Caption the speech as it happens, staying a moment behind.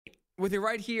with you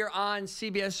right here on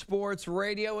CBS Sports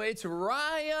Radio. It's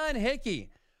Ryan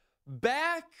Hickey,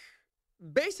 back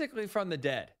basically from the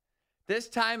dead. This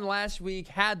time last week,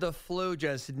 had the flu,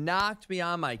 just knocked me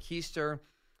on my keister.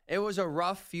 It was a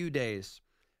rough few days.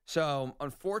 So,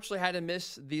 unfortunately, had to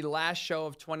miss the last show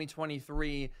of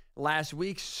 2023 last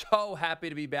week. So happy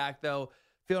to be back, though.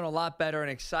 Feeling a lot better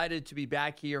and excited to be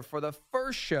back here for the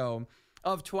first show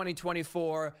of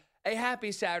 2024. A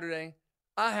happy Saturday,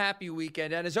 a happy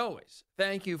weekend, and as always,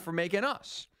 thank you for making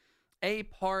us a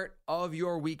part of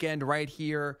your weekend right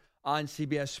here on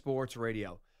CBS Sports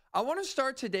Radio. I want to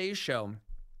start today's show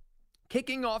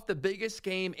kicking off the biggest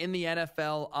game in the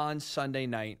NFL on Sunday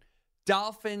night.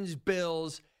 Dolphins,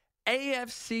 Bills,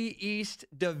 AFC East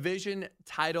division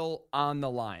title on the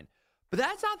line. But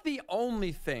that's not the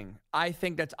only thing I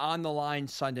think that's on the line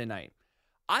Sunday night.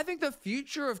 I think the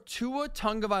future of Tua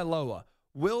Tagovailoa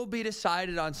will be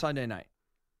decided on Sunday night.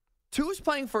 Tua's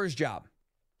playing for his job.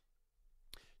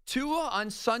 Tua on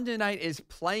Sunday night is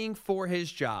playing for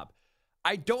his job.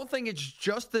 I don't think it's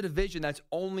just the division that's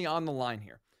only on the line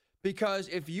here. Because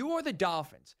if you are the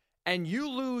Dolphins and you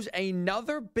lose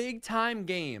another big-time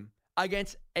game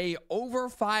against a over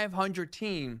 500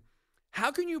 team,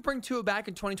 how can you bring Tua back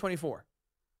in 2024?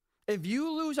 If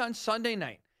you lose on Sunday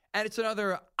night and it's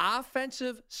another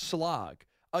offensive slog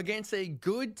against a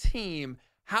good team,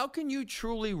 how can you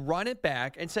truly run it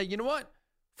back and say, you know what?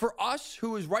 For us,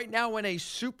 who is right now in a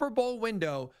Super Bowl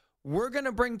window, we're going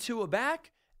to bring Tua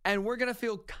back and we're going to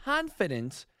feel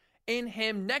confident in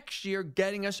him next year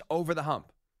getting us over the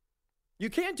hump. You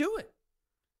can't do it.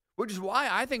 Which is why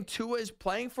I think Tua is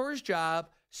playing for his job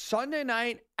Sunday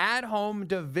night at home,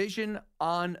 division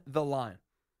on the line.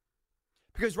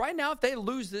 Because right now, if they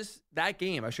lose that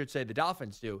game, I should say the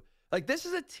Dolphins do, this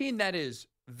is a team that is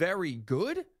very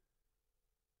good.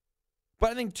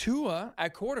 But I think Tua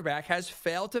at quarterback has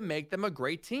failed to make them a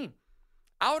great team.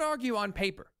 I would argue on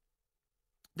paper,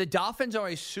 the Dolphins are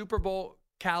a Super Bowl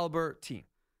caliber team.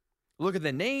 Look at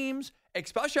the names,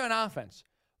 especially on offense.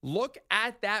 Look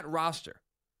at that roster.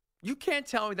 You can't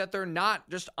tell me that they're not,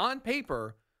 just on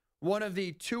paper, one of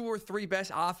the 2 or 3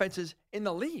 best offenses in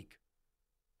the league.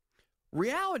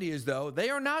 Reality is, though, they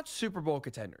are not Super Bowl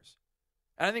contenders.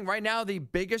 And I think right now the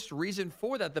biggest reason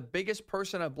for that, the biggest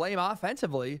person to blame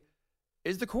offensively,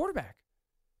 is the quarterback.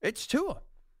 It's Tua.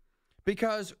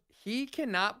 Because he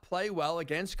cannot play well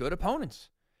against good opponents.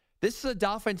 This is a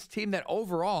Dolphins team that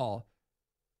overall,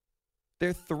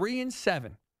 they're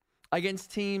 3-7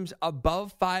 against teams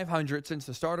above 500 since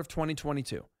the start of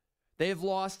 2022. They have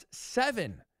lost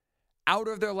 7 out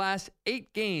of their last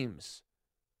 8 games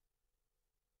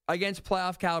against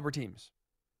playoff caliber teams.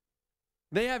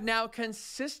 They have now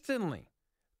consistently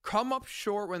come up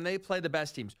short when they play the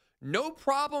best teams. No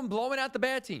problem blowing out the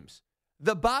bad teams.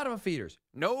 The bottom feeders,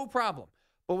 no problem.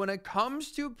 But when it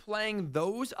comes to playing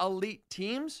those elite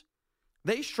teams,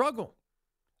 they struggle.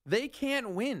 They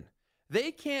can't win.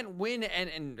 They can't win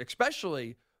and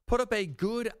especially put up a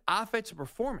good offensive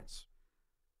performance.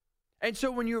 And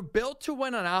so when you're built to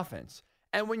win on offense,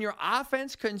 and when your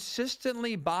offense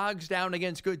consistently bogs down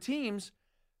against good teams,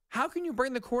 how can you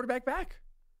bring the quarterback back?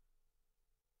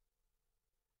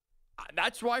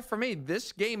 That's why, for me,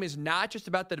 this game is not just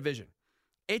about the division.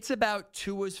 It's about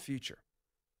Tua's future.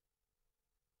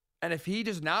 And if he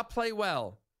does not play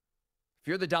well, if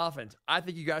you're the Dolphins, I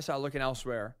think you guys are looking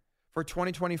elsewhere for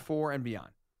 2024 and beyond.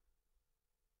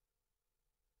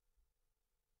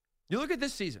 You look at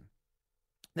this season.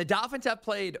 The Dolphins have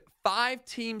played 5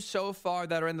 teams so far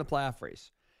that are in the playoff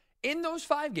race. In those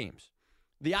 5 games,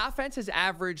 the offense has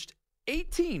averaged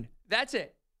 18. That's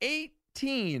it.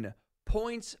 18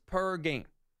 points per game.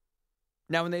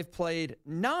 Now, when they've played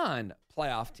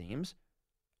non-playoff teams,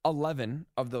 11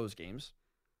 of those games,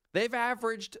 they've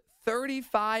averaged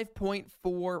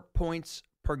 35.4 points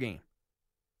per game.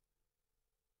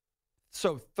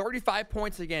 So 35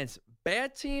 points against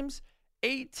bad teams,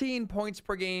 18 points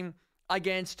per game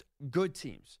against good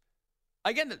teams.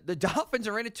 Again, the Dolphins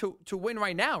are in it to win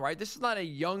right now, right? This is not a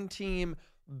young team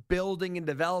building and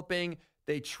developing.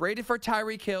 They traded for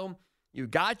Tyreek Hill. You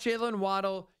got Jalen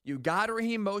Waddle. You got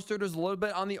Raheem Mostert, who's a little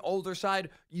bit on the older side.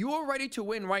 You are ready to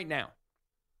win right now.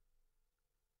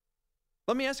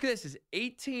 Let me ask you this. Is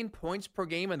 18 points per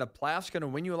game in the playoffs going to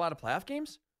win you a lot of playoff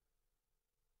games?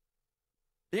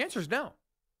 The answer is no.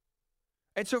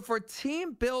 And so for a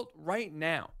team built right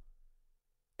now,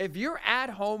 if you're at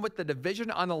home with the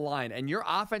division on the line and your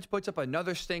offense puts up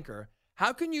another stinker,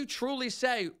 how can you truly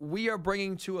say we are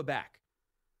bringing Tua back?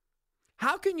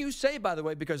 How can you say, by the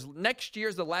way, because next year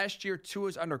is the last year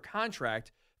Tua's under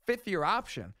contract, 5th-year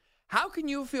option, how can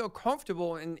you feel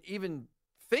comfortable in even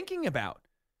thinking about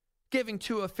giving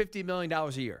Tua $50 million a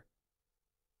year.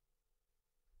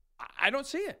 I don't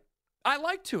see it. I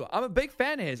like Tua. I'm a big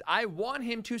fan of his. I want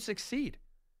him to succeed.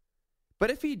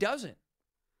 But if he doesn't,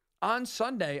 on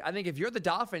Sunday, I think if you're the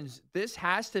Dolphins, this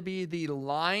has to be the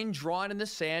line drawn in the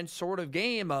sand sort of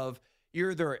game of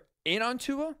you're either in on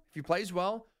Tua, if he plays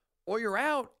well, or you're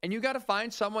out, and you got to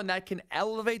find someone that can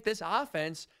elevate this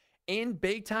offense in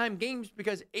big-time games,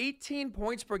 because 18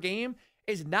 points per game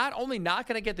is not only not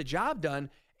going to get the job done,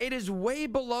 it is way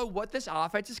below what this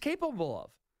offense is capable of.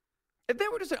 If they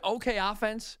were just an okay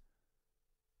offense,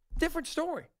 different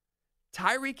story.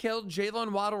 Tyreek Hill,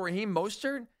 Jalen Waddle, Raheem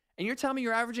Mostert, and you're telling me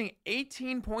you're averaging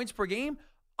 18 points per game?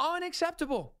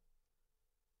 Unacceptable.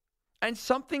 And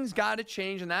something's got to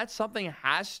change, and that something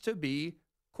has to be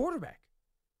quarterback.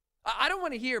 I don't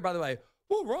want to hear, by the way,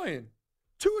 well, Ryan,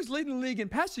 Tua's leading the league in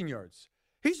passing yards.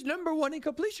 He's number 1 in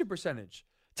completion percentage.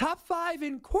 Top 5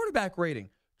 in quarterback rating.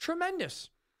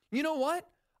 Tremendous. You know what?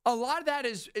 A lot of that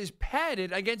is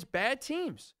padded against bad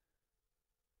teams.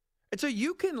 And so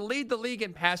you can lead the league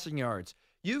in passing yards.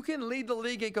 You can lead the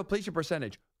league in completion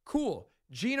percentage. Cool.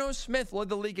 Geno Smith led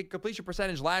the league in completion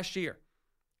percentage last year.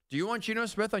 Do you want Geno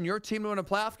Smith on your team to win a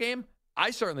playoff game?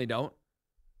 I certainly don't.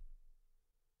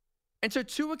 And so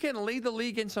Tua can lead the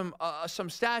league in some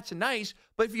stats and nice,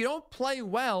 but if you don't play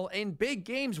well in big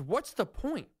games, what's the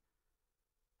point?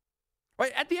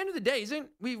 Right? At the end of the day,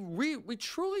 we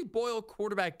truly boil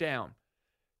quarterback down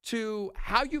to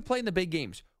how you play in the big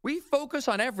games. We focus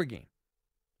on every game,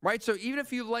 right? So even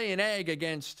if you lay an egg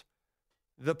against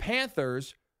the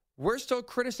Panthers, we're still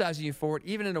criticizing you for it,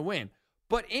 even in a win.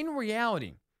 But in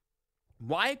reality,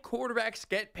 why quarterbacks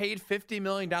get paid $50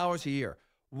 million a year,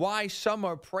 why some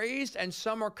are praised and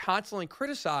some are constantly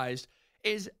criticized,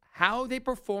 is how they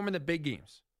perform in the big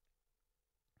games.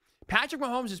 Patrick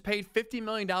Mahomes is paid $50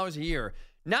 million a year,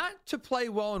 not to play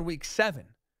well in week 7,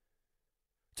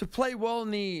 to play well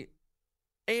in the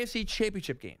AFC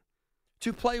Championship game,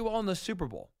 to play well in the Super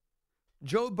Bowl.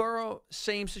 Joe Burrow,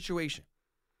 same situation.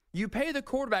 You pay the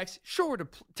quarterbacks, sure,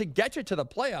 to get you to the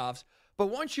playoffs, but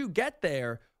once you get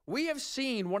there, we have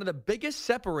seen one of the biggest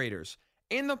separators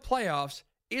in the playoffs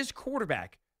is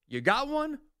quarterback. You got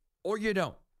one or you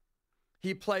don't.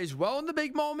 He plays well in the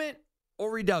big moment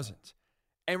or he doesn't.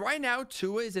 And right now,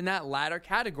 Tua is in that latter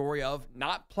category of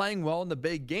not playing well in the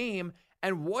big game.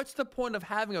 And what's the point of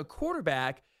having a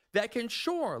quarterback that can,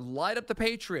 sure, light up the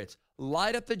Patriots,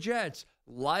 light up the Jets,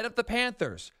 light up the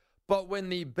Panthers, but when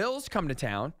the Bills come to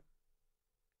town,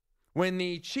 when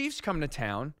the Chiefs come to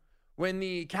town, when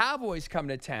the Cowboys come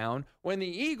to town, when the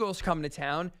Eagles come to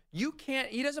town,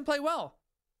 he doesn't play well.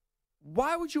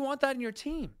 Why would you want that in your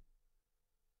team?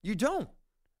 You don't.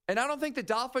 And I don't think the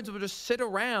Dolphins will just sit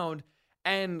around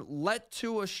and let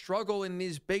Tua struggle in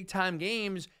these big-time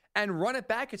games and run it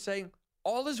back and say,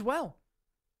 all is well.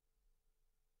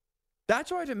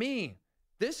 That's why, to me,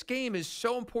 this game is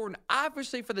so important,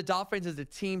 obviously, for the Dolphins as a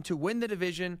team to win the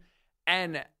division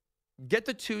and get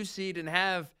the 2 seed and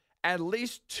have at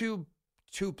least two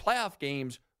playoff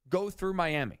games go through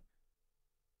Miami.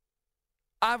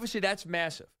 Obviously, that's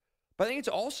massive. But I think it's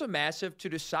also massive to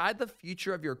decide the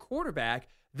future of your quarterback.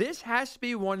 This has to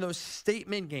be one of those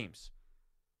statement games.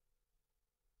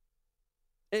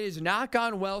 It has not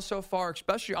gone well so far,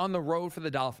 especially on the road for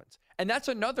the Dolphins. And that's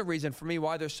another reason for me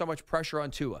why there's so much pressure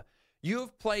on Tua. You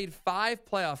have played 5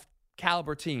 playoff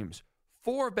caliber teams.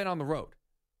 4 have been on the road.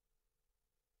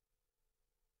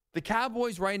 The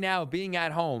Cowboys right now being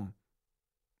at home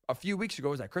a few weeks ago,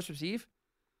 was that Christmas Eve?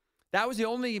 That was the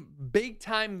only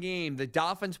big-time game the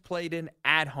Dolphins played in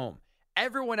at home.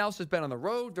 Everyone else has been on the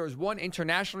road. There was one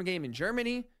international game in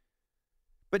Germany.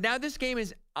 But now this game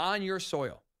is on your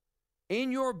soil,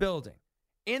 in your building,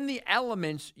 in the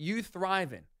elements you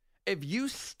thrive in. If you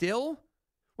still,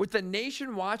 with the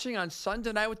nation watching on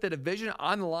Sunday night with the division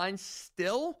on the line,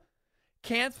 still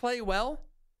can't play well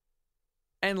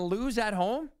and lose at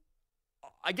home,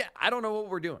 I don't know what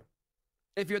we're doing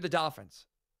if you're the Dolphins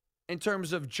in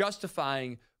terms of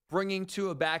justifying bringing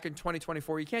Tua back in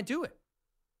 2024. You can't do it.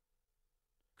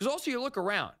 Because also you look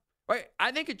around, right?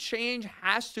 I think a change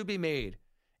has to be made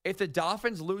if the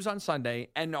Dolphins lose on Sunday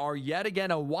and are yet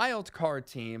again a wild card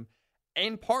team,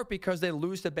 in part because they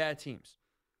lose to bad teams.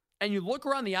 And you look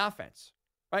around the offense,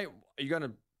 right? Are you going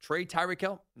to trade Tyreek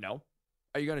Hill? No.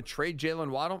 Are you going to trade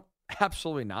Jalen Waddle?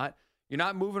 Absolutely not. You're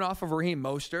not moving off of Raheem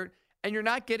Mostert, and you're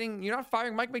not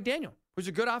firing Mike McDaniel, who's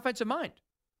a good offensive mind.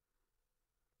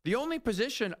 The only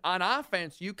position on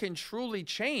offense you can truly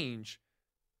change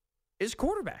is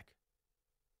quarterback.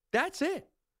 That's it.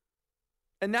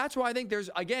 And that's why I think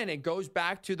it goes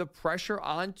back to the pressure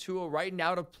on Tua right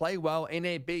now to play well in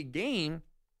a big game.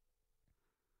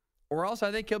 or else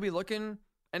I think he'll be looking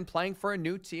and playing for a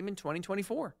new team in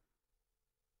 2024.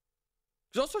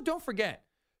 Because also don't forget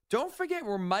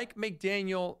where Mike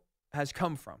McDaniel has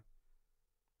come from.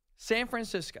 San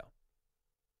Francisco,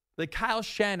 the Kyle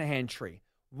Shanahan tree.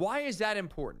 Why is that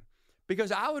important?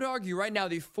 Because I would argue right now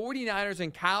the 49ers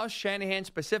and Kyle Shanahan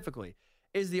specifically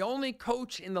is the only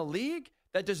coach in the league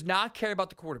that does not care about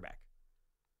the quarterback.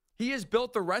 He has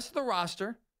built the rest of the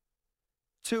roster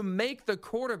to make the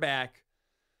quarterback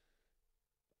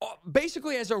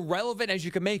basically as irrelevant as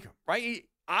you can make him, right?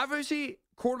 Obviously,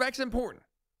 quarterback's important.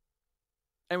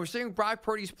 And we're seeing Brock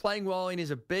Purdy's playing well and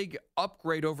is a big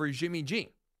upgrade over Jimmy G.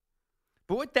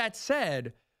 But with that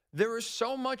said, there is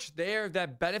so much there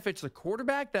that benefits the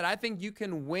quarterback that I think you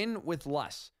can win with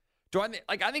less.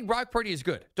 I think Brock Purdy is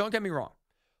good. Don't get me wrong.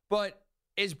 But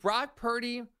is Brock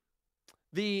Purdy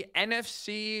the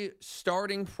NFC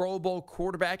starting Pro Bowl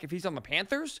quarterback if he's on the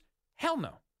Panthers? Hell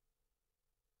no.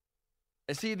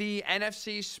 Is he the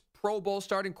NFC Pro Bowl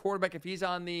starting quarterback if he's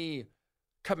on the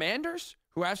Commanders,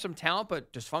 who have some talent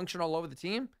but dysfunction all over the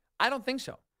team? I don't think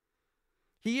so.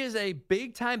 He is a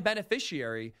big-time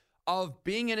beneficiary of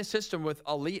being in a system with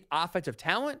elite offensive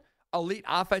talent, elite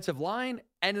offensive line,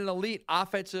 and an elite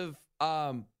offensive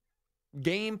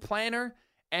game planner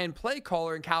and play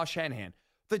caller in Kyle Shanahan.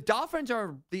 The Dolphins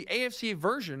are the AFC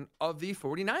version of the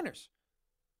 49ers.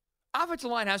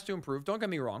 Offensive line has to improve, don't get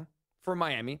me wrong, for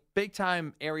Miami.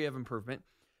 Big-time area of improvement.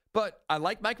 But I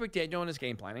like Mike McDaniel in his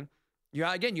game planning. You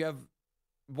have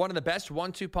one of the best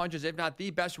 1-2 punches, if not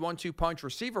the best 1-2 punch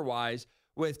receiver-wise,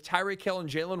 with Tyreek Hill and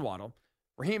Jalen Waddle.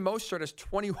 Raheem Mostert has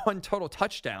 21 total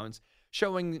touchdowns,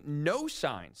 showing no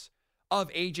signs of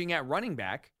aging at running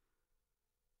back.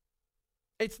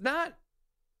 It's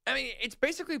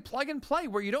basically plug and play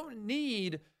where you don't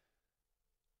need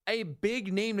a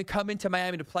big name to come into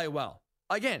Miami to play well.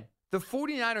 Again, the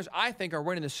 49ers, I think, are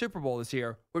winning the Super Bowl this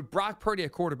year with Brock Purdy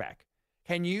at quarterback.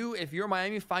 Can you, if you're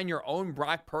Miami, find your own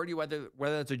Brock Purdy, whether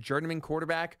it's a journeyman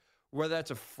quarterback, whether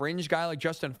that's a fringe guy like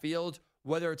Justin Fields,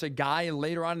 whether it's a guy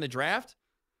later on in the draft?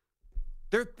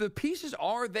 The pieces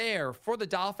are there for the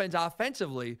Dolphins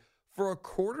offensively for a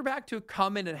quarterback to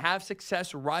come in and have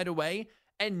success right away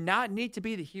and not need to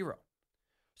be the hero.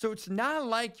 So it's not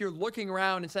like you're looking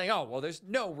around and saying, oh, well, there's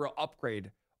no real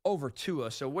upgrade over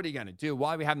Tua, so what are you going to do?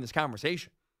 Why are we having this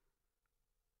conversation?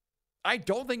 I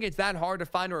don't think it's that hard to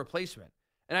find a replacement.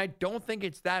 And I don't think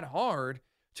it's that hard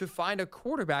to find a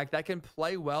quarterback that can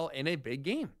play well in a big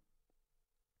game.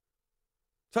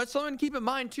 So that's something to keep in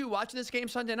mind, too. Watching this game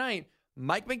Sunday night,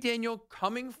 Mike McDaniel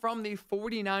coming from the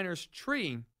 49ers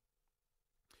tree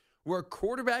where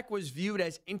quarterback was viewed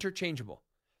as interchangeable.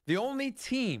 The only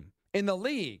team in the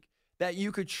league that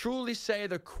you could truly say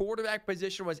the quarterback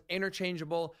position was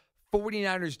interchangeable,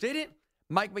 49ers didn't.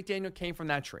 Mike McDaniel came from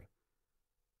that tree.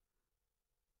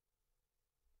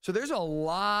 So there's a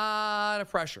lot of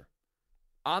pressure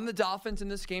on the Dolphins in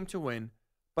this game to win,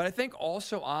 but I think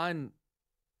also on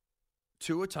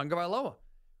Tua Tagovailoa,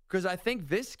 because I think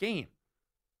this game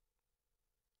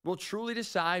will truly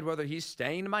decide whether he's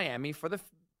staying in Miami for the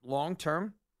long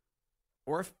term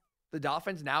or if the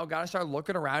Dolphins now got to start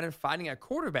looking around and finding a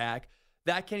quarterback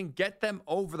that can get them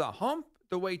over the hump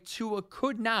the way Tua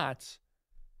could not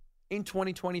in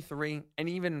 2023 and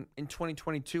even in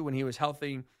 2022 when he was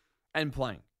healthy and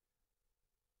playing.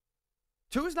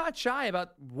 Tua's not shy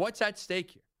about what's at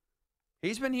stake here.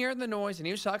 He's been hearing the noise, and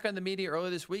he was talking to the media earlier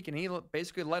this week, and he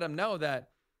basically let him know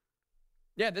that,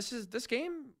 yeah, this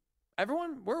game,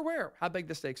 everyone, we're aware how big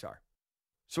the stakes are.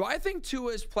 So I think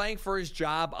Tua is playing for his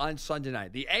job on Sunday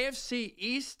night. The AFC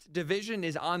East division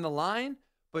is on the line,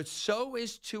 but so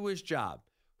is Tua's job.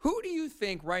 Who do you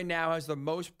think right now has the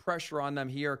most pressure on them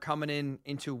here coming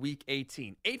into Week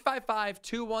 18?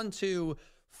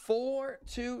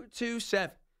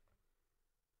 855-212-4227.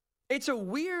 It's a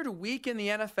weird week in the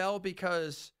NFL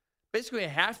because basically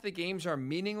half the games are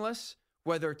meaningless,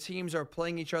 whether teams are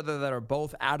playing each other that are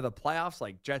both out of the playoffs,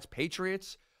 like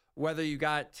Jets-Patriots, whether you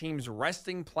got teams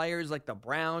resting players like the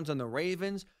Browns and the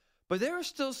Ravens. But there are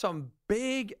still some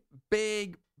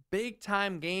big-time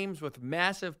games with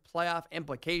massive playoff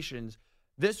implications,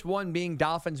 this one being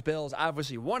Dolphins-Bills,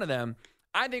 obviously one of them.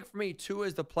 I think for me, Tua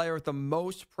is the player with the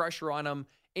most pressure on him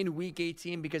in Week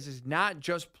 18 because he's not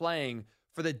just playing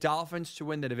for the Dolphins to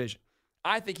win the division.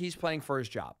 I think he's playing for his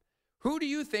job. Who do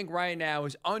you think right now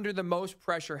is under the most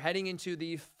pressure heading into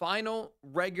the final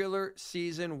regular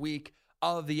season week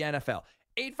of the NFL?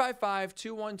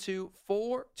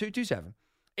 855-212-4227.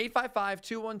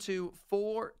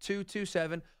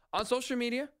 855-212-4227. On social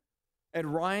media at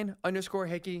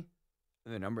Ryan_Hickey,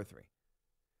 the number 3.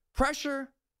 Pressure.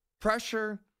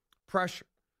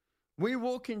 We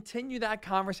will continue that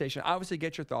conversation. Obviously,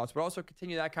 get your thoughts, but also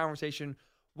continue that conversation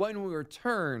when we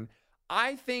return.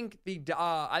 I think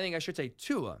I should say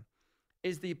Tua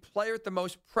is the player with the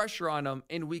most pressure on him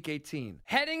in Week 18.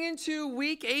 Heading into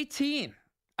Week 18,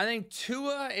 I think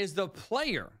Tua is the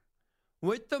player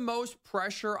with the most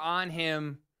pressure on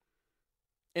him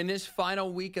in this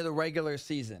final week of the regular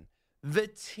season. The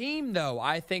team, though,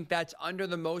 I think that's under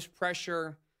the most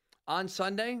pressure on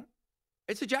Sunday,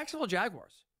 it's the Jacksonville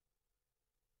Jaguars.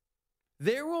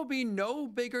 There will be no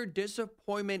bigger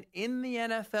disappointment in the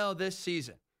NFL this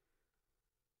season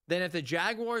than if the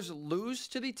Jaguars lose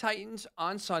to the Titans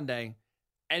on Sunday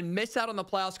and miss out on the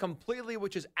playoffs completely,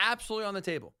 which is absolutely on the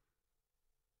table.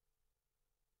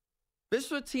 This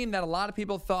was a team that a lot of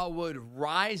people thought would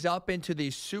rise up into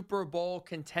the Super Bowl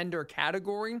contender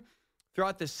category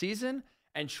throughout the season,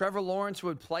 and Trevor Lawrence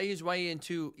would play his way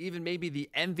into even maybe the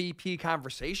MVP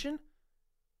conversation.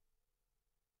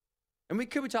 And we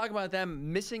could be talking about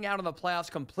them missing out on the playoffs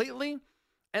completely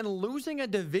and losing a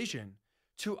division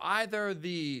to either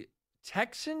the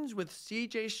Texans with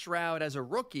C.J. Stroud as a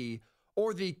rookie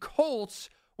or the Colts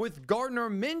with Gardner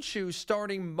Minshew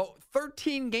starting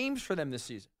 13 games for them this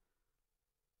season.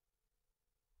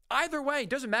 Either way, it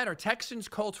doesn't matter. Texans,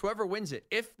 Colts, whoever wins it,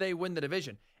 if they win the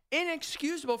division.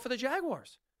 Inexcusable for the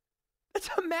Jaguars. That's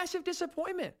a massive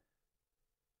disappointment.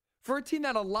 For a team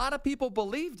that a lot of people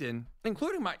believed in,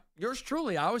 including yours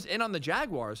truly. I was in on the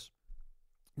Jaguars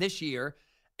this year,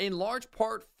 in large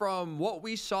part from what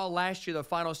we saw last year, the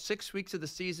final 6 weeks of the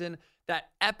season,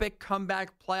 that epic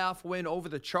comeback playoff win over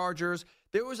the Chargers.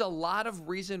 There was a lot of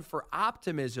reason for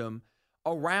optimism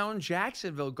around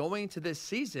Jacksonville going into this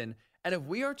season. And if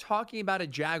we are talking about a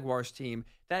Jaguars team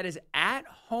that is at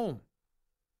home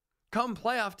come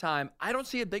playoff time, I don't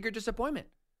see a bigger disappointment.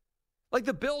 Like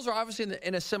the Bills are obviously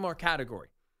in a similar category,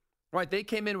 right? They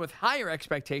came in with higher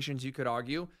expectations, you could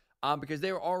argue, because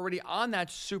they were already on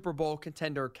that Super Bowl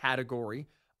contender category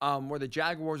where the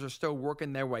Jaguars are still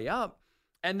working their way up.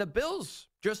 And the Bills,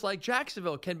 just like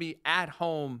Jacksonville, can be at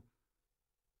home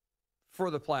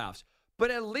for the playoffs.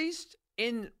 But at least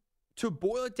to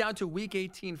boil it down to Week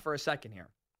 18 for a second here,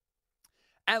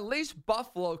 at least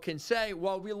Buffalo can say,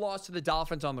 well, we lost to the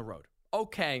Dolphins on the road.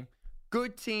 Okay,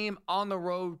 good team on the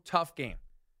road, tough game.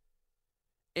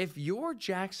 If you're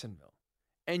Jacksonville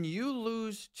and you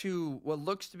lose to what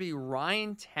looks to be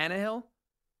Ryan Tannehill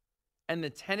and the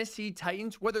Tennessee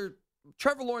Titans, whether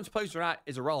Trevor Lawrence plays or not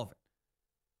is irrelevant.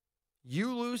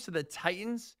 You lose to the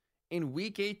Titans in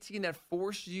Week 18 that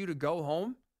forces you to go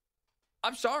home,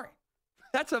 I'm sorry.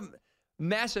 That's a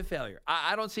massive failure.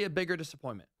 I don't see a bigger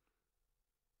disappointment.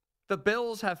 The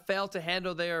Bills have failed to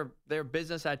handle their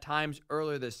business at times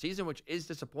earlier this season, which is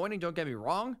disappointing. Don't get me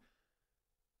wrong.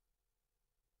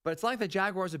 But it's like the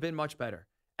Jaguars have been much better.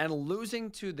 And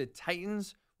losing to the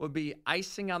Titans would be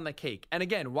icing on the cake. And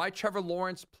again, why Trevor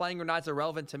Lawrence playing or not is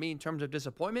irrelevant to me in terms of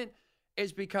disappointment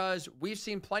is because we've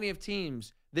seen plenty of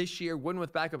teams this year win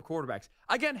with backup quarterbacks.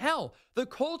 Again, hell, the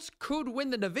Colts could win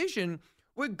the division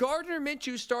with Gardner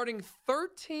Minshew starting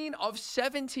 13 of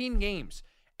 17 games.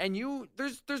 And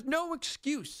there's no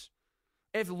excuse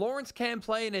if Lawrence can't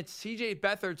play and it's C.J.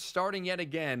 Beathard starting yet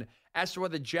again as to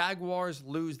whether the Jaguars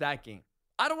lose that game.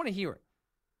 I don't want to hear it.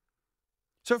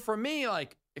 So for me,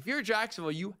 like, if you're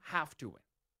Jacksonville, you have to win.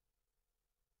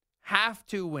 Have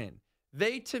to win.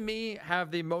 They, to me, have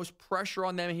the most pressure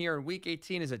on them here in Week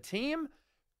 18 as a team.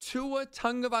 Tua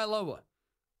Tagovailoa,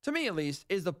 to me at least,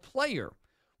 is the player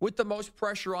with the most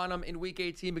pressure on him in Week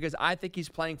 18 because I think he's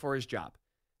playing for his job.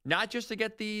 Not just to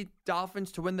get the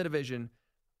Dolphins to win the division.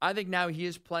 I think now he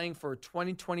is playing for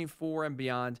 2024 and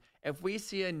beyond. If we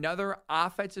see another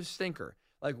offensive stinker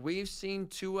like we've seen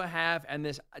Tua have and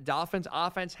this Dolphins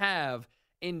offense have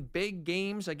in big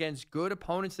games against good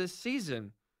opponents this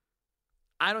season,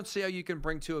 I don't see how you can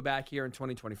bring Tua back here in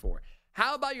 2024.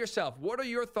 How about yourself? What are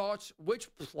your thoughts? Which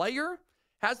player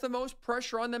has the most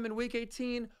pressure on them in Week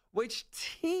 18? Which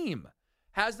team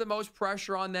has the most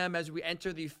pressure on them as we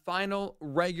enter the final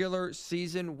regular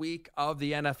season week of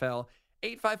the NFL?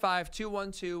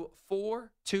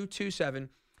 855-212-4227.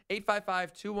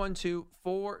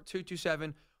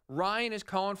 855-212-4227. Ryan is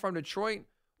calling from Detroit.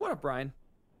 What up, Ryan?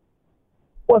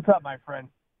 What's up, my friend?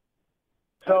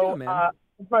 How you doing, man?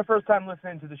 It's my first time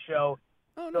listening to the show.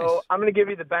 Oh, nice. So I'm going to give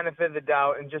you the benefit of the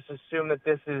doubt and just assume that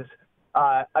this is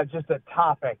just a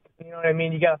topic. You know what I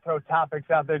mean? You got to throw topics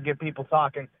out there to get people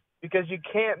talking because you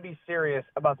can't be serious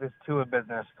about this Tua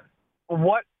business.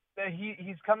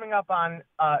 He's coming up on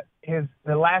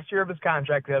the last year of his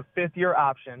contract, the fifth-year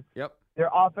option. Yep. Their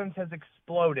offense has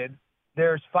exploded.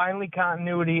 There's finally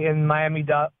continuity in Miami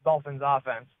Dolphins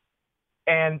offense.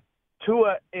 And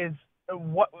Tua is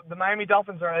what the Miami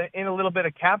Dolphins are in a little bit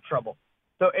of cap trouble.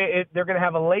 So they're going to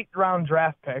have a late-round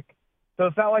draft pick. So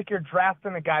it's not like you're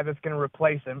drafting a guy that's going to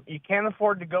replace him. You can't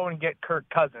afford to go and get Kirk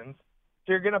Cousins.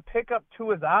 So you're going to pick up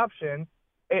Tua's option.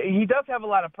 He does have a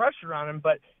lot of pressure on him,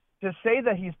 but to say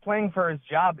that he's playing for his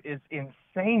job is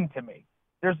insane to me.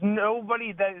 There's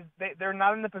nobody they're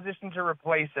not in the position to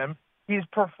replace him. He's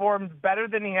performed better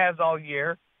than he has all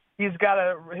year. He's got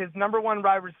his number one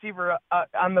wide receiver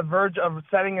on the verge of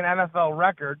setting an NFL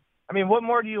record. I mean, what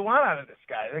more do you want out of this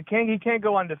guy? He can't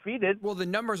go undefeated. Well, the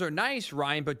numbers are nice,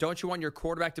 Ryan, but don't you want your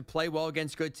quarterback to play well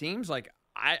against good teams? Like,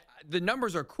 the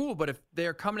numbers are cool, but if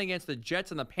they're coming against the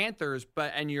Jets and the Panthers,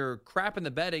 and you're crapping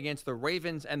the bed against the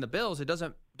Ravens and the Bills, it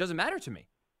doesn't matter to me.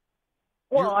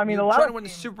 Well, I mean, you're a lot trying of to win the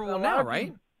teams, Super Bowl now,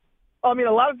 right? I mean,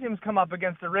 a lot of teams come up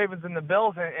against the Ravens and the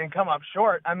Bills and come up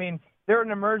short. I mean, they're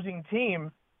an emerging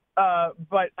team,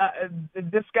 but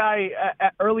this guy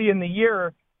early in the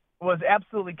year was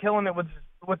absolutely killing it with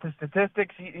the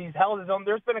statistics. He's held his own.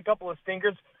 There's been a couple of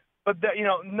stinkers, but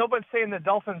nobody's saying the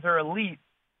Dolphins are elite.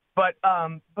 But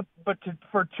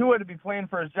for Tua to be playing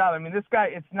for his job, I mean, this guy,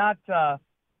 it's not.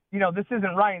 This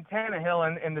isn't Ryan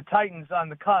Tannehill and the Titans on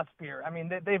the cusp here. I mean,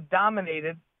 they've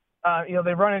dominated.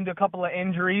 They've run into a couple of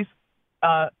injuries.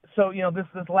 So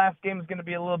this last game is going to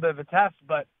be a little bit of a test.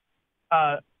 But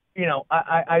I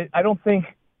don't think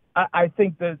I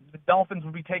think the Dolphins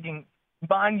would be taking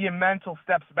monumental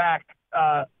steps back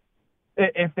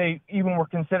if they even were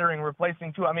considering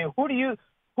replacing Tua. I mean, who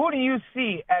do you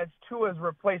see as Tua's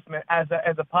replacement as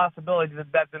a possibility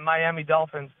that the Miami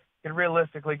Dolphins could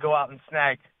realistically go out and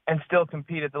snag and still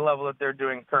compete at the level that they're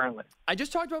doing currently? I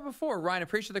just talked about before, Ryan,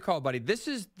 appreciate the call, buddy. This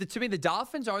is, to me, the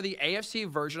Dolphins are the AFC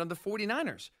version of the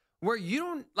 49ers, where you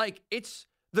don't, it's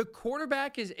the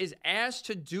quarterback is asked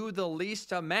to do the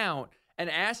least amount and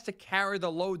asked to carry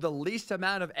the load the least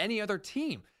amount of any other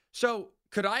team. So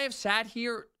could I have sat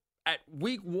here at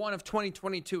week 1 of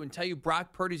 2022 and tell you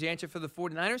Brock Purdy's answer for the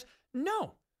 49ers?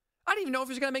 No. I didn't even know if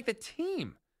he was going to make the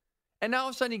team. And now all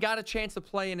of a sudden he got a chance to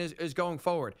play and is going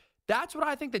forward. That's what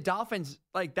I think the Dolphins,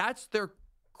 that's their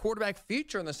quarterback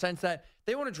future in the sense that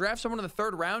they want to draft someone in the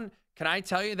 3rd round. Can I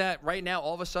tell you that right now,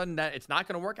 all of a sudden, that it's not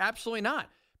going to work? Absolutely not.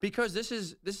 Because this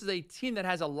is a team that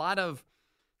has a lot of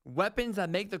weapons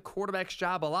that make the quarterback's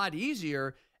job a lot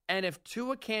easier. And if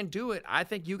Tua can't do it, I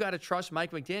think you got to trust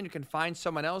Mike McDaniel can find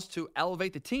someone else to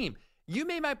elevate the team. You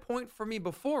made my point for me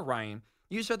before, Ryan.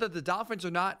 You said that the Dolphins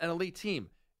are not an elite team.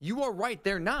 You are right.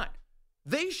 They're not.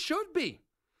 They should be.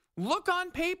 Look on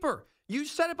paper. You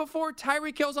said it before.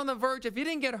 Tyreek Hill's on the verge. If he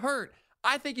didn't get hurt,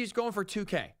 I think he's going for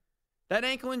 2K. That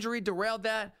ankle injury derailed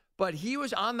that, but he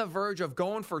was on the verge of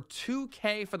going for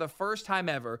 2K for the first time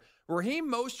ever.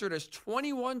 Raheem Mostert has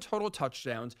 21 total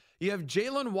touchdowns. You have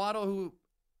Jalen Waddle, who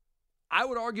I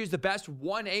would argue is the best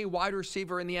 1A wide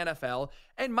receiver in the NFL.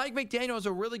 And Mike McDaniel is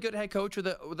a really good head coach with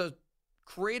a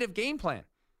creative game plan.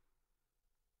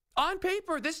 On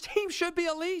paper, this team should be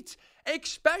elite,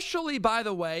 especially, by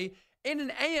the way, in an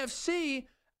AFC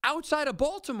outside of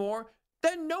Baltimore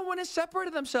that no one has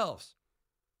separated themselves.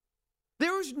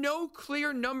 There is no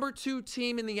clear number 2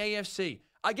 team in the AFC.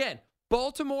 Again,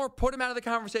 Baltimore, put them out of the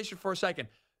conversation for a second.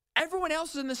 Everyone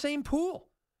else is in the same pool.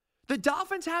 The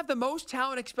Dolphins have the most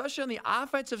talent, especially on the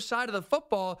offensive side of the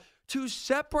football, to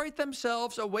separate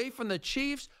themselves away from the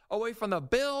Chiefs, away from the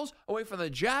Bills, away from the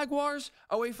Jaguars,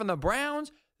 away from the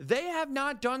Browns. They have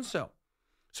not done so.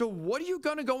 So what are you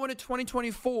going to go into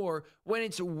 2024 when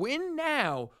it's win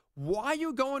now? Why are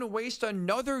you going to waste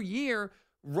another year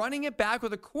running it back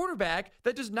with a quarterback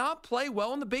that does not play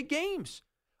well in the big games?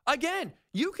 Again,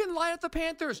 you can light up the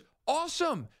Panthers.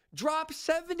 Awesome. Drop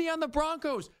 70 on the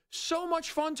Broncos. So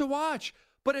much fun to watch.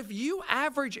 But if you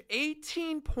average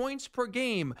 18 points per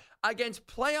game against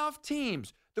playoff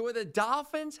teams, the way the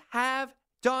Dolphins have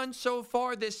done so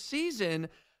far this season,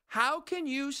 how can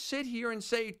you sit here and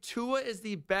say Tua is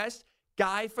the best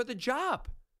guy for the job?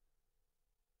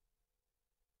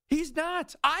 He's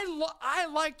not. I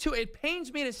like Tua. It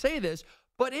pains me to say this,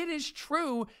 but it is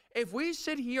true. If we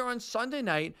sit here on Sunday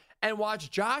night and watch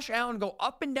Josh Allen go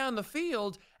up and down the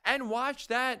field and watch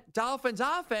that Dolphins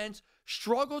offense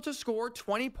struggle to score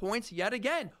 20 points yet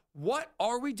again, what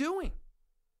are we doing?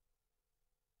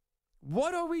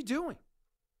 What are we doing?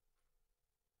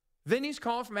 Vinny's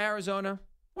calling from Arizona.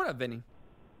 What up, Vinny?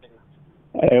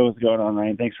 Hey, what's going on,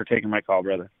 Ryan? Thanks for taking my call,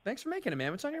 brother. Thanks for making it,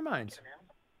 man. What's on your mind?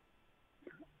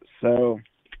 So,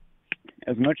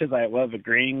 as much as I love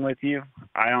agreeing with you,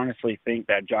 I honestly think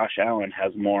that Josh Allen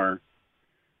has more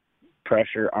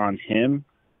pressure on him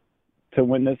to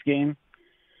win this game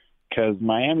because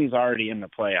Miami's already in the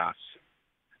playoffs.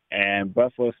 and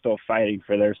Buffalo's still fighting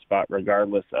for their spot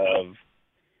regardless of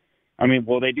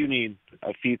they do need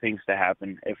a few things to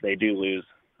happen if they do lose,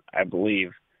 I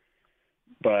believe.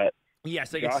 But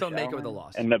yes, they can still make it with a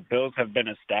loss. And the Bills have been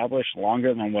established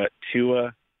longer than what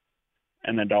Tua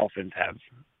and the Dolphins have.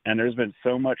 And there's been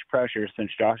so much pressure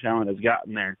since Josh Allen has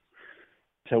gotten there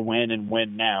to win and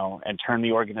win now and turn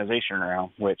the organization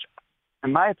around, which,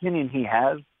 in my opinion, he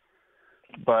has.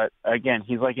 But, again,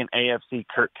 he's like an AFC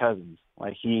Kirk Cousins.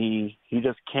 Like, he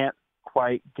just can't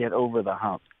quite get over the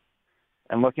hump.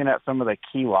 And looking at some of the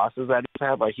key losses that he's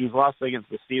had, like he's lost against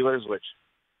the Steelers, which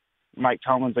Mike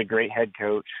Tomlin's a great head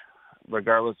coach,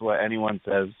 regardless of what anyone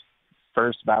says.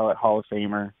 First ballot Hall of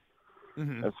Famer,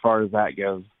 as far as that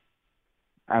goes.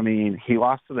 I mean, he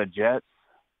lost to the Jets,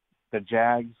 the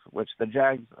Jags, which the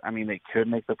Jags, they could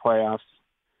make the playoffs.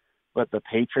 But the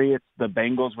Patriots, the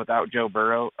Bengals without Joe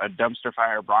Burrow, a dumpster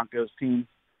fire Broncos team,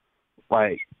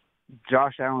 like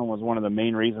Josh Allen was one of the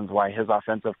main reasons why his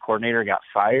offensive coordinator got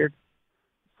fired.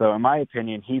 So in my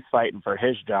opinion, he's fighting for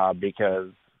his job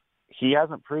because he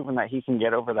hasn't proven that he can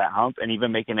get over that hump and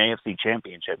even make an AFC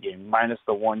championship game, minus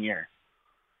the 1 year.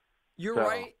 You're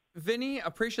right, Vinny.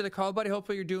 Appreciate the call, buddy.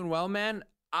 Hopefully you're doing well, man.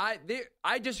 I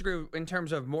disagree in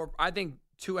terms of more. I think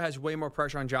Tua has way more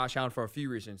pressure on Josh Allen for a few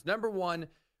reasons. Number one,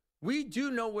 we do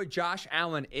know what Josh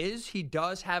Allen is. He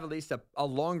does have at least a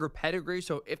longer pedigree.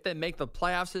 So if they make the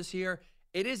playoffs this year,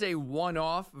 it is a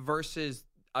one-off versus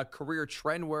a career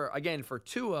trend where, again, for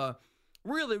Tua,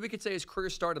 really we could say his career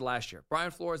started last year.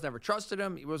 Brian Flores never trusted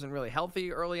him. He wasn't really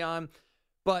healthy early on.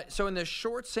 But so in this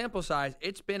short sample size,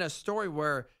 it's been a story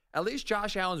where at least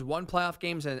Josh Allen's won playoff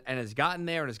games and has gotten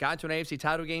there and has gotten to an AFC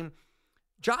title game.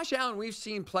 Josh Allen, we've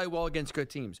seen play well against good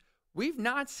teams. We've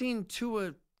not seen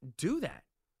Tua do that.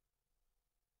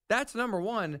 That's number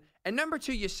one. And number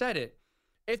two, you said it.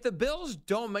 If the Bills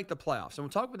don't make the playoffs, and we'll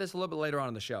talk about this a little bit later on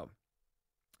in the show,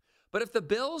 but if the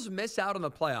Bills miss out on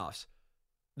the playoffs,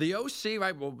 the OC,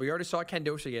 right, well, we already saw Ken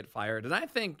Dorsey get fired, and I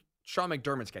think Sean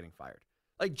McDermott's getting fired.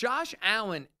 Like Josh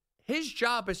Allen, his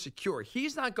job is secure.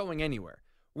 He's not going anywhere.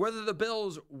 Whether the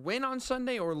Bills win on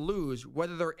Sunday or lose,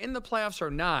 whether they're in the playoffs or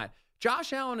not,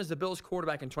 Josh Allen is the Bills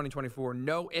quarterback in 2024.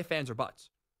 No ifs, ands, or buts.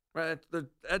 Right?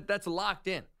 That's locked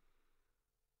in.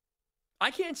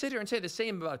 I can't sit here and say the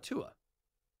same about Tua.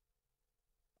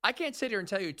 I can't sit here and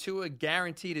tell you Tua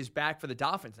guaranteed is back for the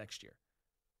Dolphins next year,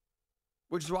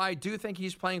 which is why I do think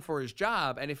he's playing for his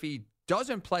job. And if he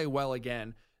doesn't play well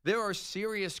again, there are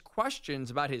serious questions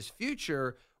about his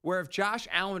future where if Josh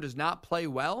Allen does not play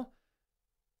well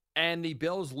and the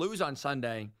Bills lose on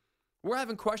Sunday, we're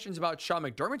having questions about Sean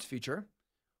McDermott's future.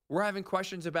 We're having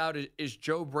questions about, is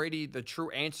Joe Brady the true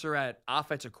answer at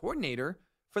offensive coordinator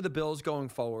for the Bills going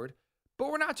forward?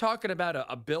 But we're not talking about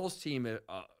a Bills team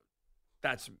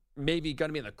that's maybe going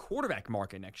to be in the quarterback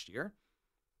market next year.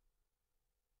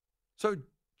 So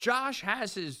Josh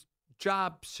has his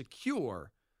job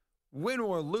secure. Win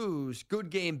or lose,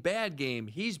 good game, bad game,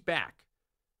 he's back.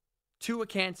 Tua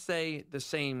can't say the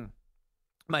same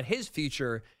about his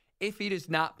future if he does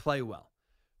not play well.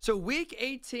 So week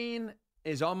 18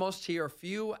 is almost here, a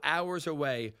few hours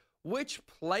away. Which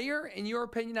player, in your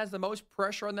opinion, has the most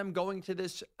pressure on them going to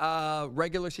this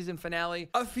regular season finale?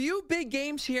 A few big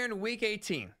games here in week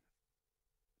 18.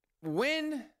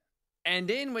 Win and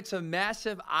in with some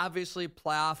massive, obviously,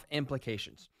 playoff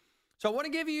implications. So I want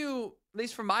to give you, at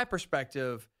least from my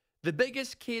perspective, the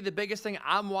biggest key, the biggest thing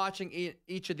I'm watching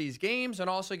each of these games, and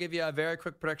also give you a very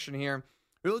quick prediction here.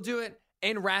 We'll do it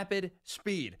in rapid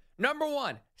speed. Number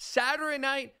one, Saturday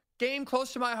night, game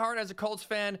close to my heart as a Colts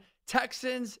fan,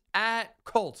 Texans at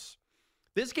Colts.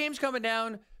 This game's coming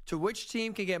down to which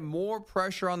team can get more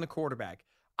pressure on the quarterback.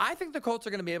 I think the Colts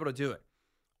are going to be able to do it.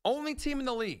 Only team in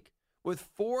the league with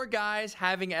 4 guys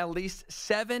having at least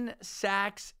 7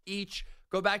 sacks each.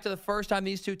 Go back to the first time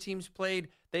these two teams played.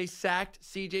 They sacked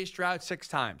C.J. Stroud 6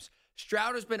 times.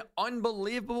 Stroud has been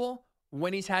unbelievable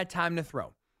when he's had time to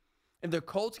throw. If the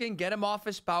Colts can get him off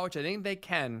his spot, which I think they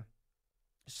can,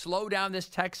 slow down this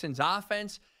Texans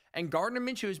offense. And Gardner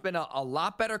Minshew has been a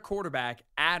lot better quarterback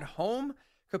at home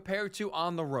compared to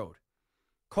on the road.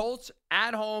 Colts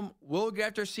at home will get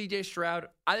after C.J. Stroud.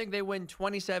 I think they win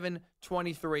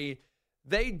 27-23.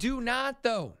 They do not,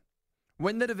 though,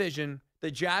 win the division.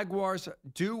 The Jaguars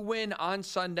do win on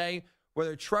Sunday.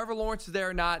 Whether Trevor Lawrence is there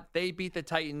or not, they beat the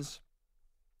Titans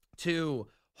to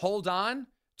hold on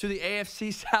to the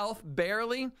AFC South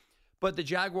barely. But the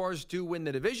Jaguars do win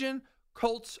the division.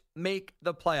 Colts make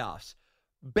the playoffs.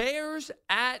 Bears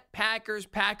at Packers.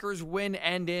 Packers win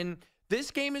and in.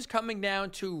 This game is coming down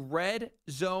to red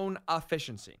zone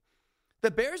efficiency.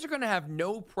 The Bears are going to have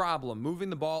no problem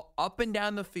moving the ball up and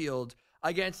down the field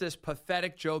against this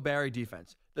pathetic Joe Barry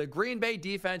defense. The Green Bay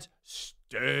defense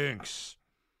stinks.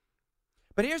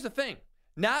 But here's the thing.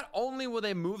 Not only will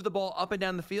they move the ball up and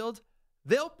down the field,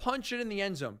 they'll punch it in the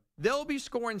end zone. They'll be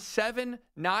scoring 7,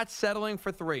 not settling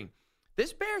for 3.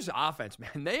 This Bears offense,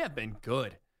 man, they have been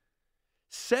good.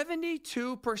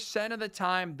 72% of the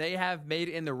time they have made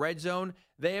it in the red zone,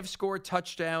 they have scored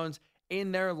touchdowns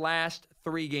in their last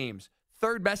 3 games.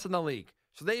 Third best in the league.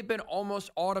 So they've been almost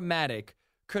automatic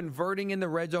converting in the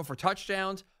red zone for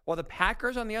touchdowns, while the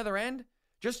Packers on the other end,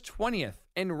 just 20th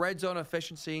in red zone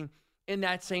efficiency in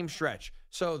that same stretch.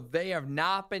 So they have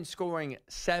not been scoring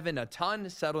 7 a ton,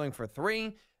 settling for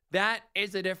 3. That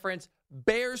is the difference.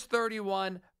 Bears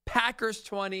 31, Packers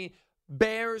 20.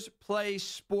 Bears play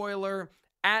spoiler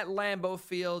at Lambeau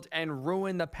Field and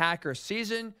ruin the Packers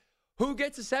season. Who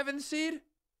gets a 7th seed?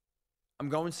 I'm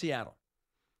going Seattle.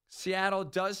 Seattle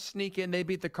does sneak in. They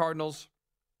beat the Cardinals,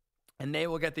 and they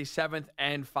will get the 7th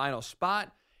and final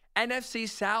spot. NFC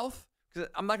South, because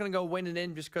I'm not going to go winning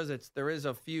in just because there is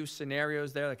a few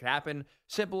scenarios there that could happen.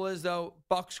 Simple as though,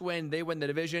 Bucs win, they win the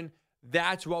division.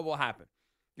 That's what will happen.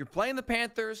 You're playing the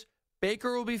Panthers.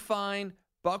 Baker will be fine.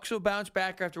 Bucs will bounce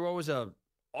back after what was an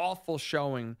awful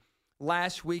showing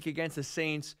last week against the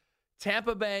Saints.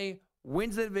 Tampa Bay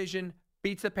wins the division,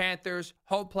 beats the Panthers.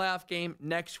 Home playoff game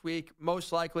next week,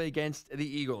 most likely against the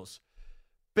Eagles.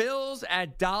 Bills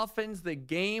at Dolphins, the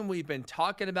game we've been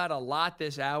talking about a lot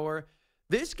this hour.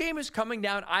 This game is coming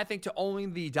down, I think, to only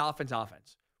the Dolphins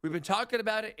offense. We've been talking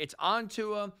about it. It's on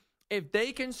Tua. If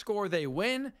they can score, they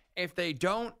win. If they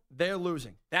don't, they're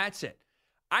losing. That's it.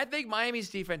 I think Miami's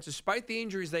defense, despite the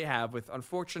injuries they have, with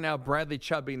unfortunately now Bradley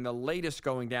Chubb being the latest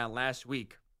going down last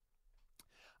week,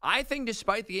 I think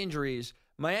despite the injuries,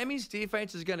 Miami's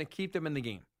defense is going to keep them in the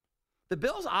game. The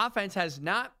Bills' offense has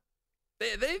not,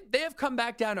 they have come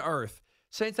back down to earth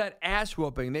since that ass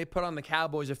whooping they put on the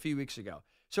Cowboys a few weeks ago.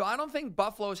 So I don't think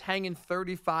Buffalo's hanging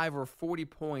 35 or 40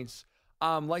 points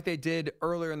like they did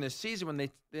earlier in this season when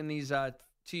these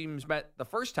teams met the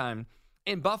first time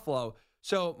in Buffalo.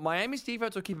 So Miami's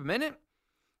defense will keep them in it.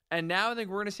 And now I think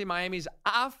we're going to see Miami's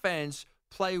offense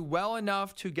play well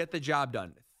enough to get the job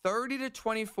done.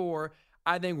 30-24.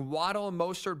 I think Waddle and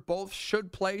Mostert both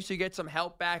should play, so you get some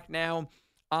help back now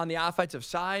on the offensive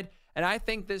side. And I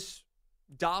think this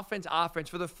Dolphins offense,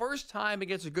 for the first time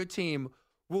against a good team,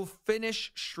 will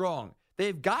finish strong.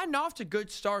 They've gotten off to good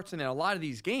starts in a lot of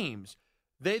these games.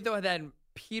 They, though, then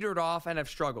petered off and have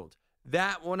struggled.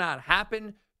 That will not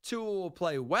happen. Tua will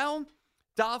play well.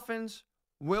 Dolphins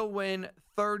will win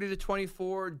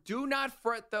 30-24. Do not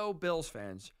fret, though, Bills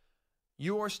fans.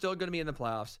 You are still going to be in the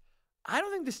playoffs. I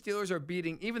don't think the Steelers are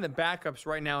beating even the backups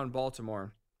right now in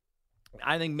Baltimore.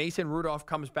 I think Mason Rudolph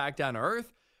comes back down to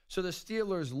earth. So the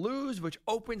Steelers lose, which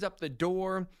opens up the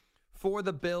door for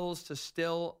the Bills to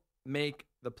still make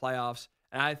the playoffs.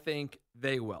 And I think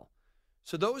they will.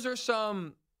 So those are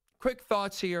some quick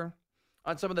thoughts here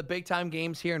on some of the big-time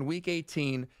games here in Week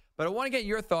 18. But I want to get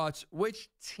your thoughts. Which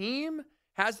team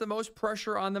has the most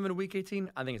pressure on them in Week 18?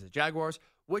 I think it's the Jaguars.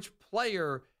 Which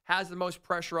player has the most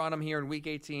pressure on them here in Week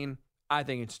 18? I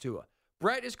think it's Tua.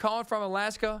 Brett is calling from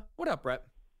Alaska. What up, Brett?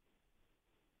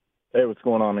 Hey, what's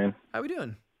going on, man? How we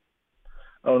doing?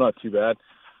 Oh, not too bad.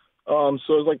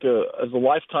 So as a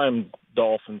lifetime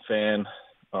Dolphin fan,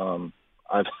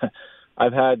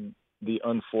 I've had the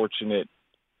unfortunate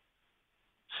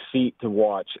feat to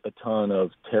watch a ton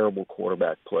of terrible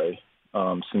quarterback play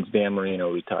since Dan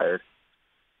Marino retired,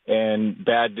 and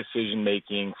bad decision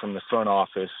making from the front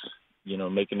office. You know,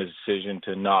 making a decision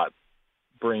to not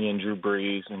bring in Drew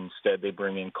Brees, and instead they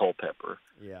bring in Culpepper.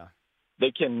 Yeah,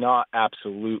 they cannot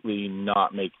absolutely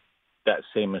not make that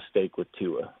same mistake with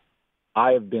Tua.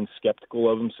 I have been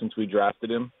skeptical of him since we drafted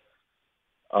him.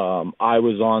 I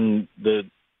was on the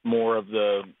more of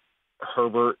the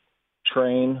Herbert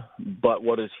train, but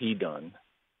what has he done?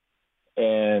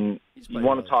 And you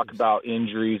want to talk about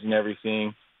injuries and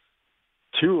everything.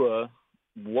 Tua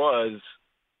was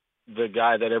the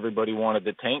guy that everybody wanted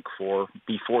to tank for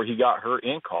before he got hurt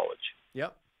in college.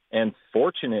 Yep. And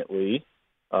fortunately,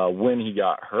 when he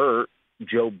got hurt,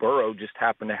 Joe Burrow just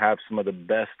happened to have some of the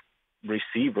best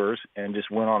receivers and just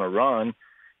went on a run,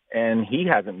 and he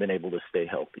hasn't been able to stay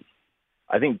healthy.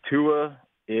 I think Tua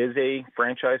is a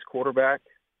franchise quarterback.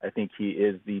 I think he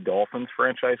is the Dolphins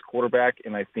franchise quarterback,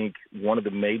 and I think one of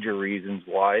the major reasons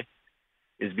why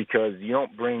is because you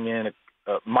don't bring in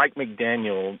Mike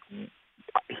McDaniel.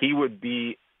 He would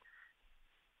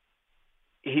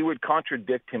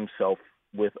contradict himself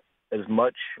with as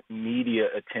much media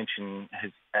attention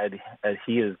as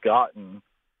he has gotten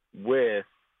with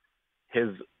his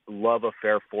love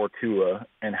affair for Tua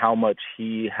and how much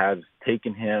he has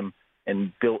taken him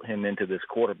and built him into this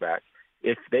quarterback.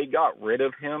 If they got rid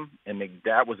of him and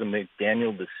that was a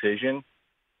McDaniel decision,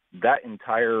 that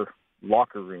entire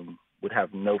locker room would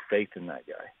have no faith in that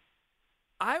guy.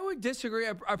 I would disagree.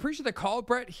 I appreciate the call,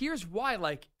 Brett. Here's why.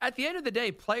 Like, at the end of the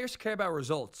day, players care about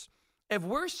results. If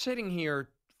we're sitting here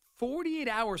 48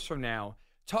 hours from now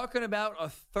talking about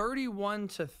a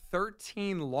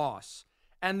 31-13 loss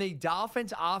and the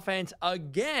Dolphins offense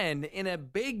again in a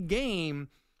big game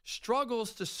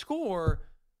struggles to score,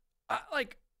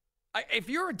 if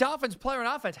you're a Dolphins player on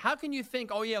offense, how can you think,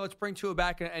 oh, yeah, let's bring Tua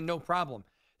back and no problem?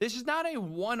 This is not a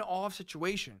one-off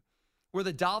situation where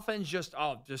the Dolphins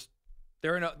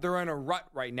they're in a rut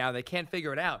right now. They can't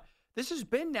figure it out. This has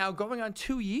been now going on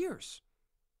 2 years.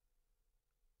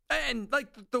 And,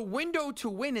 the window to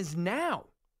win is now.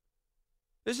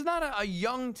 This is not a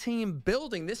young team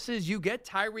building. This is you get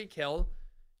Tyreek Hill.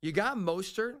 You got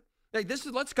Mostert.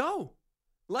 Let's go.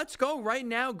 Let's go right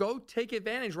now. Go take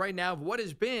advantage right now of what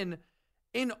has been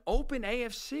an open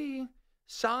AFC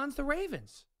sans the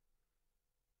Ravens.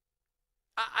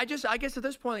 I guess at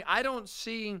this point, I don't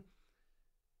think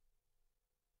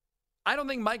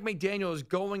Mike McDaniel is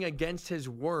going against his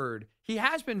word. He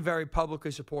has been very publicly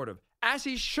supportive, as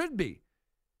he should be.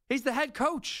 He's the head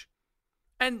coach.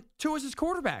 And Tua's his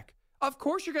quarterback. Of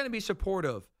course you're going to be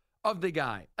supportive of the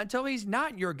guy until he's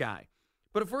not your guy.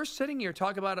 But if we're sitting here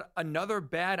talking about another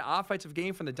bad offensive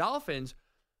game from the Dolphins,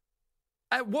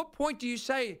 at what point do you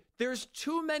say there's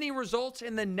too many results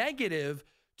in the negative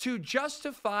to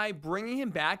justify bringing him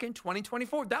back in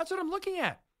 2024? That's what I'm looking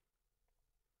at.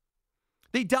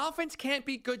 The Dolphins can't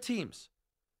beat good teams.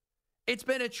 It's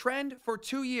been a trend for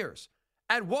 2 years.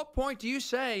 At what point do you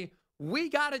say, we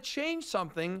got to change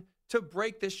something to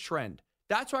break this trend?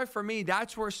 That's why, for me,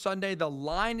 that's where Sunday the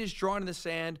line is drawn in the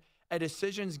sand. A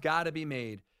decision's got to be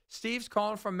made. Steve's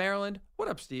calling from Maryland. What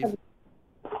up, Steve?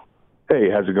 Hey,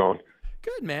 how's it going?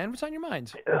 Good, man. What's on your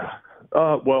mind?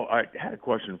 Well, I had a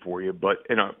question for you,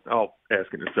 and I'll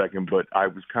ask in a second, but I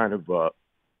was kind of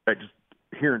just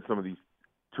hearing some of these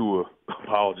Tua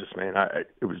apologists, man.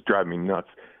 It was driving me nuts.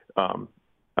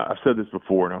 I've said this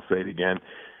before, and I'll say it again.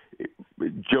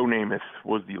 Joe Namath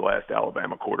was the last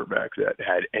Alabama quarterback that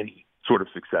had any sort of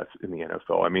success in the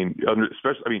NFL. I mean,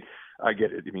 I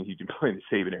get it. I mean, he can play in the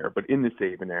Saban era, but in the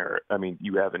Saban era, I mean,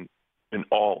 you have an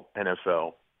all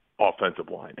NFL offensive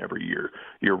line every year.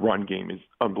 Your run game is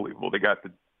unbelievable. They got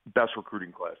the best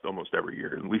recruiting class almost every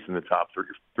year, at least in the top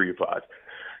three or five.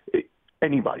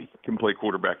 Anybody can play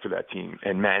quarterback for that team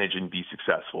and manage and be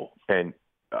successful. And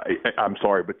I'm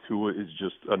sorry, but Tua is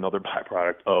just another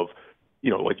byproduct of,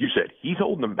 like you said, he's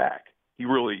holding them back. He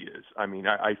really is. I mean,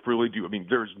 I really do. I mean,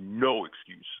 there's no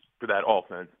excuse for that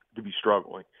offense to be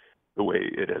struggling the way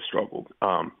it has struggled.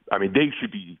 I mean, they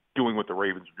should be doing what the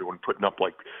Ravens are doing, putting up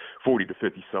like 40 to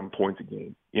 50 some points a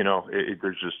game.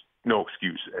 There's just no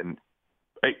excuse. And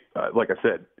like I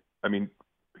said, I mean,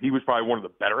 he was probably one of the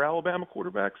better Alabama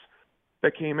quarterbacks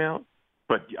that came out.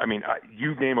 But, I mean,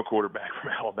 you name a quarterback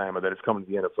from Alabama that has come to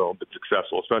the NFL and been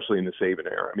successful, especially in the Saban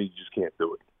era. I mean, you just can't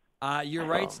do it. You're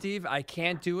right, Steve. I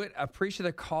can't do it. Appreciate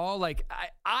the call. Like,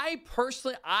 I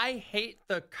personally, I hate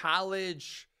the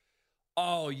college,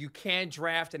 you can't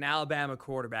draft an Alabama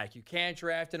quarterback. You can't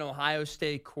draft an Ohio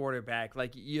State quarterback.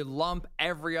 Like, you lump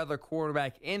every other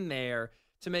quarterback in there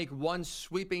to make one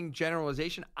sweeping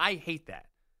generalization. I hate that,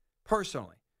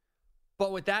 personally.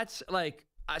 But with that,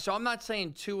 so I'm not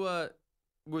saying Tua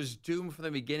was doomed from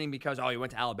the beginning because, he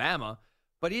went to Alabama.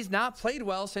 But he's not played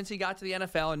well since he got to the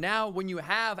NFL. And now when you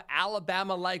have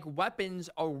Alabama-like weapons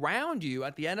around you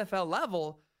at the NFL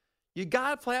level, you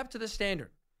got to play up to the standard.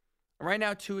 And right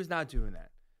now, Tua is not doing that.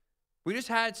 We just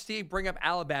had Steve bring up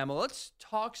Alabama. Let's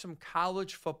talk some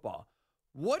college football.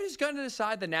 What is going to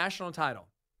decide the national title?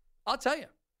 I'll tell you.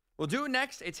 We'll do it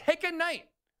next. It's Hick and Night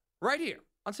right here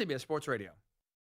on CBS Sports Radio.